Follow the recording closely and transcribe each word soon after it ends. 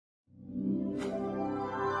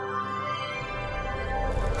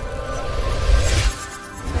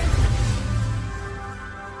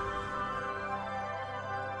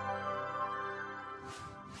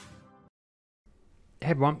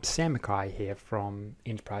everyone, Sam Mackay here from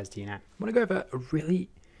Enterprise DNA. I want to go over a really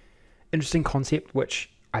interesting concept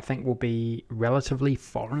which I think will be relatively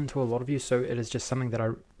foreign to a lot of you, so it is just something that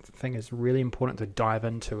I think is really important to dive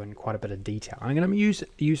into in quite a bit of detail. I'm going to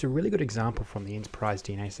use a really good example from the Enterprise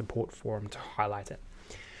DNA support forum to highlight it.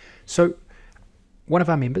 So one of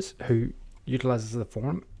our members who utilizes the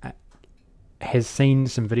forum has seen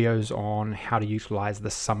some videos on how to utilize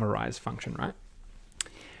the summarize function, right?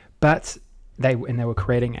 But they were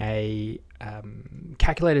creating a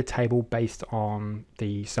calculated table based on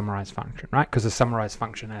the summarize function, right? Because the summarize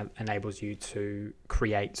function enables you to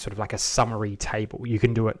create sort of like a summary table. You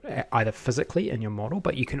can do it either physically in your model,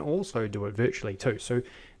 but you can also do it virtually too. So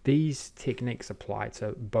these techniques apply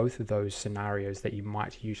to both of those scenarios that you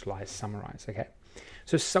might utilize summarize, okay?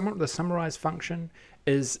 So the summarize function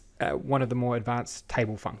is one of the more advanced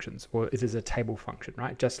table functions, or it is a table function,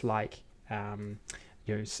 right? Just like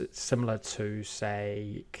similar to,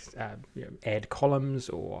 say, add columns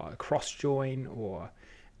or cross join or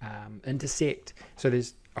intersect. So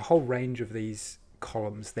there's a whole range of these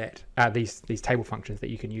columns that these table functions that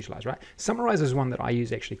you can utilize, right? Summarize is one that I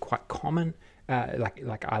use actually quite common,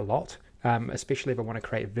 like a lot, especially if I want to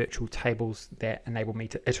create virtual tables that enable me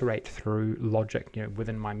to iterate through logic,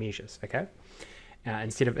 within my measures. Okay.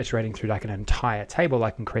 Instead of iterating through like an entire table,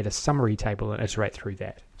 I can create a summary table and iterate through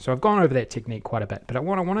that. So I've gone over that technique quite a bit, but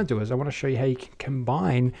what I want to do is I want to show you how you can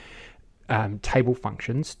combine table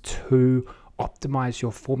functions to optimize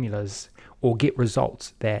your formulas or get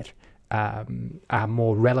results that are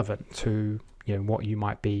more relevant to what you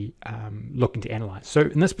might be looking to analyze. So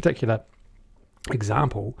in this particular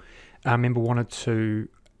example, our member wanted to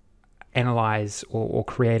analyze or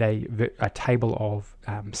create a table of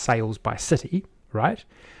sales by city, right?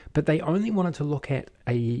 But they only wanted to look at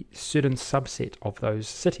a certain subset of those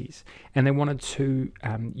cities, and they wanted to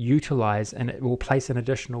utilize and it will place an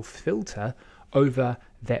additional filter over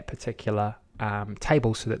that particular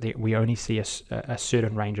table so that we only see a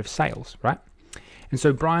certain range of sales, right? And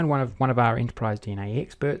so Brian, one of our Enterprise DNA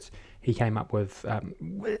experts, he came up with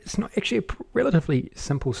it's not actually a relatively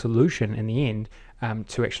simple solution in the end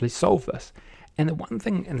to actually solve this. And the one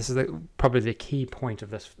thing, and this is probably the key point of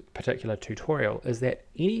this particular tutorial, is that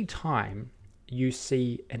any time you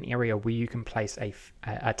see an area where you can place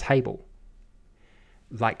a table,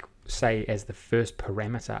 like say as the first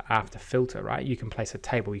parameter after filter, right? You can place a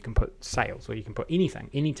table, you can put sales, or you can put anything,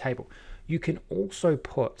 any table. You can also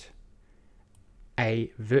put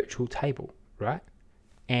a virtual table, right?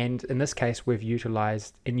 And in this case, we've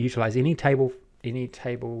utilized any table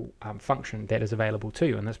function that is available to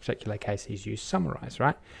you. In this particular case, he's used summarize,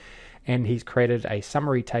 right? And he's created a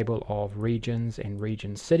summary table of regions and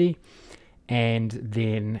region city, and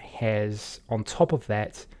then has on top of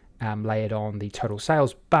that layered on the total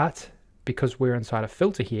sales. But because we're inside a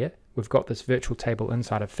filter here, we've got this virtual table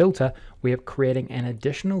inside a filter, we are creating an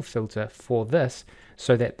additional filter for this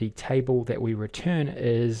so that the table that we return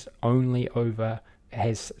is only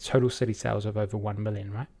has total city sales of over 1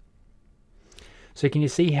 million, right? So can you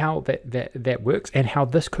see how that works and how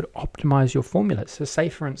this could optimize your formula? So say,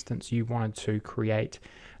 for instance, you wanted to create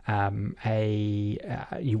a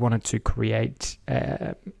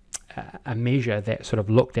measure that sort of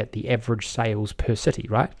looked at the average sales per city,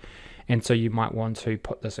 right? And so you might want to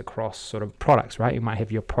put this across sort of products, right? You might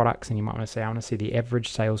have your products and you might want to say, I want to see the average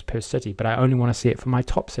sales per city, but I only want to see it for my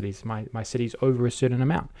top cities, my cities over a certain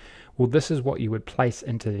amount. Well, this is what you would place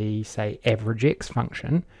into the, say, average X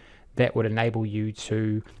function that would enable you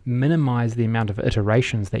to minimize the amount of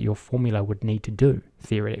iterations that your formula would need to do,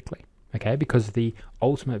 theoretically, okay? Because the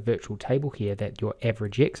ultimate virtual table here that your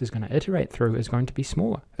average X is going to iterate through is going to be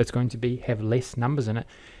smaller. It's going to have less numbers in it,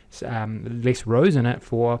 less rows in it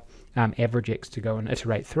for average X to go and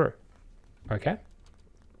iterate through, okay?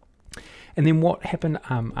 And then what happened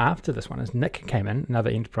after this one is Nick came in, another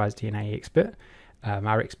Enterprise DNA expert.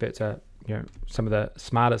 Our experts are some of the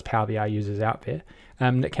smartest Power BI users out there.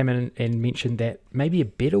 Nick came in and mentioned that maybe a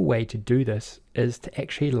better way to do this is to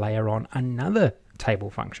actually layer on another table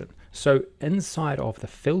function. So inside of the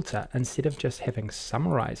filter, instead of just having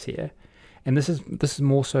summarize here, and this is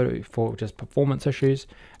more so for just performance issues,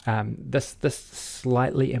 this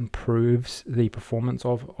slightly improves the performance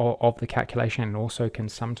of the calculation, and also can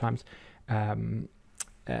sometimes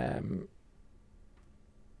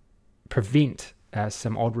prevent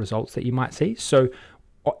some odd results that you might see. So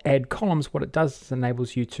add columns, what it does is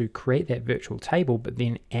enables you to create that virtual table, but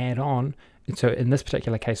then add on. And so in this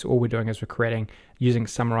particular case, all we're doing is we're using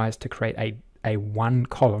summarize to create a one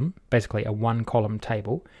column, basically a one column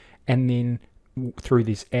table, and then through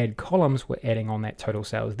these add columns, we're adding on that total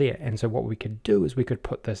sales there. And so what we could do is we could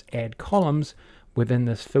put this add columns within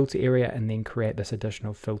this filter area and then create this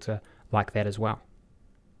additional filter like that as well.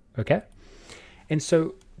 Okay, and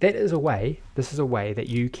so that is a way, this is a way that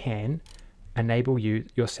you can enable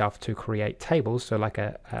yourself to create tables, so like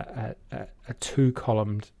a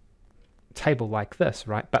two-columned table like this,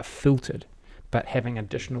 right, but filtered, but having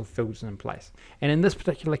additional filters in place. And in this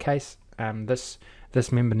particular case, this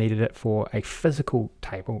member needed it for a physical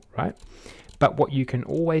table, right? But what you can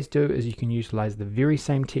always do is you can utilize the very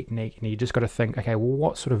same technique, and you just got to think, okay, well,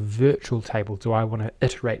 what sort of virtual table do I want to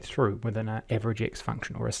iterate through within an average x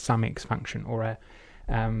function or a sum x function or a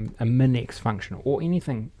min x function or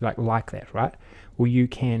anything like that, right? Well, you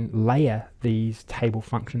can layer these table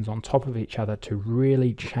functions on top of each other to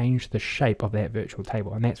really change the shape of that virtual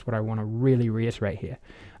table, and that's what I want to really reiterate here.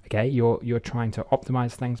 Okay, you're trying to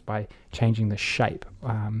optimize things by changing the shape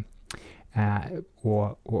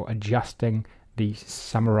or adjusting the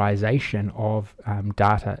summarization of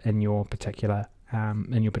data in your particular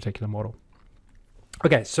model.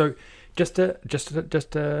 Okay, so just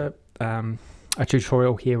a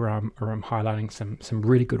tutorial here where I'm highlighting some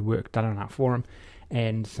really good work done on our forum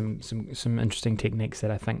and some interesting techniques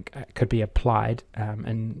that I think could be applied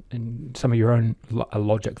in some of your own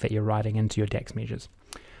logic that you're writing into your DAX measures.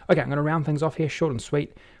 Okay, I'm going to round things off here, short and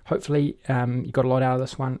sweet. Hopefully you got a lot out of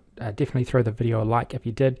this one. Definitely throw the video a like if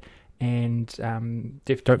you did, and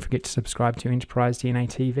don't forget to subscribe to Enterprise DNA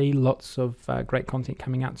TV. Lots of great content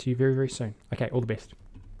coming out to you very, very soon. Okay, all the best.